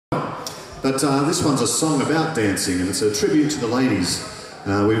But this one's a song about dancing, and it's a tribute to the ladies.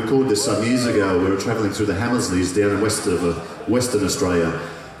 We recorded this some years ago. We were travelling through the Hammersleys down in Western Australia,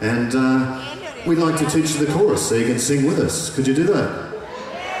 and we'd like to teach you the chorus so you can sing with us. Could you do that?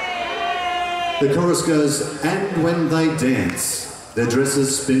 The chorus goes, and when they dance, their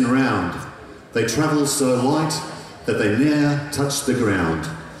dresses spin round. They travel so light that they ne'er touch the ground,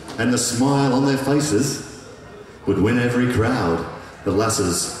 and the smile on their faces would win every crowd. The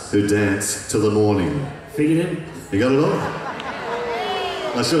lasses who dance till the morning. Figured it? You got it all?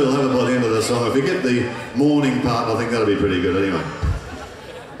 I should have it by the end of the song. If you get the morning part, I think that'll be pretty good anyway.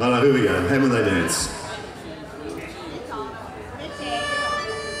 Alright, here we go. And when they dance.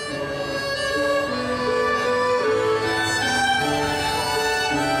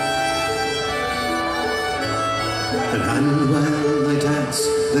 And when they dance,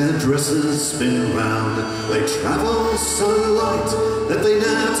 their dresses spin round. They travel so light that they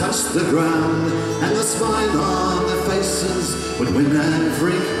ne'er touch the ground, and the smile on their faces would win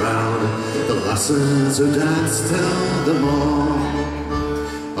every crowd. The lasses who dance till the morn.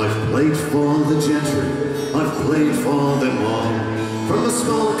 I've played for the gentry, I've played for them all, from a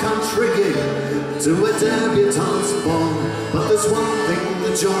small country gig to a debutante's ball. But there's one thing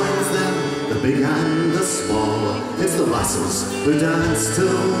that joins them, the big and the small. It's the lasses who dance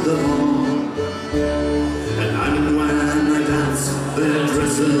till the morn. And when they dance, their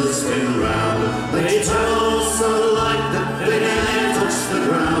dresses spin round. They travel so light that they never touch the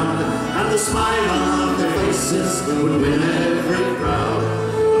ground, and the smile on their faces would win every crowd.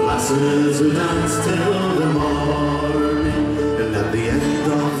 The lasses who dance till the morning. And at the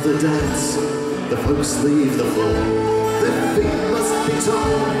end of the dance, the folks leave the floor. Their feet must be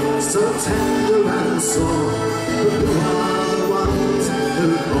torn, so tender and sore. But who are the ones who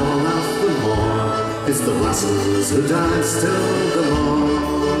call out for more? It's the lasses who dance till the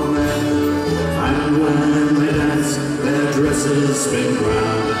morning. And when they dance, their dresses spin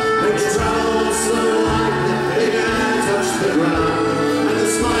round. They travel so light that they can't touch the ground, and the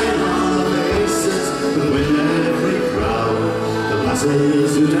smile on their faces would win every crowd. The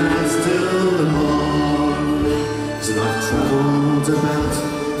lasses who dance till the morning. And I've travelled about,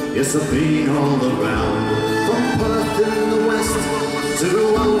 yes, I've been all around, from Perth in the west to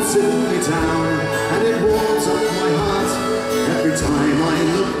old Sydney town, and it warms up my heart every time I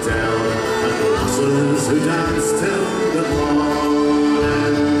look down at the lasses who dance till the morning.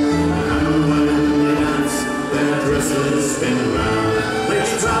 And when they dance, their dresses spin round. They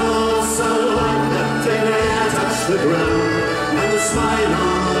travel so light that they never touch the ground, and the smile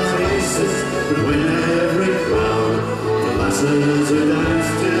on their faces would win every crowd. The lasses who dance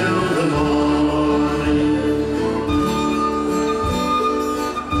till the morning.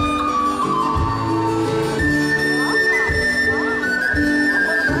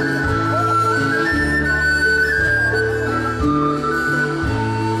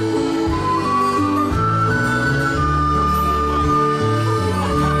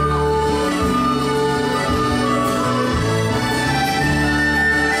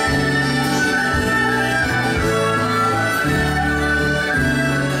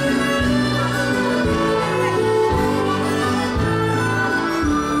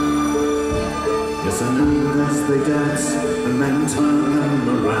 As they dance, the men turn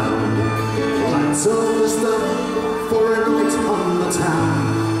them around. Lads all stop for a night on the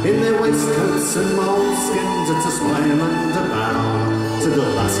town, in their waistcoats and moleskins, it's a smile and a bow to the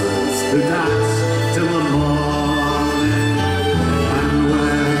lasses who dance till the morning. And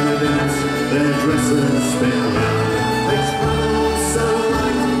when they dance, their dresses spin round. They travel so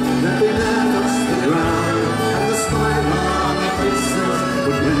light that they never touch the ground, and the smile on their faces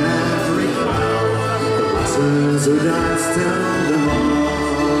would win every crowd. Lasses who dance till the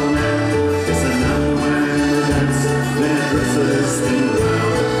morning. Yes, and then when they dance, their dresses spin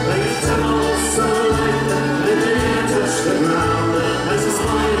round. They travel so light that they never touch the ground, as a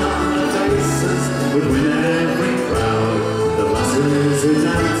smile on their faces would win every crowd. The lasses who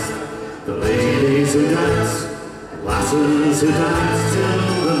dance, the ladies who dance, lasses who dance till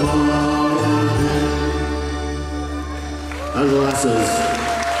the morning. And the lasses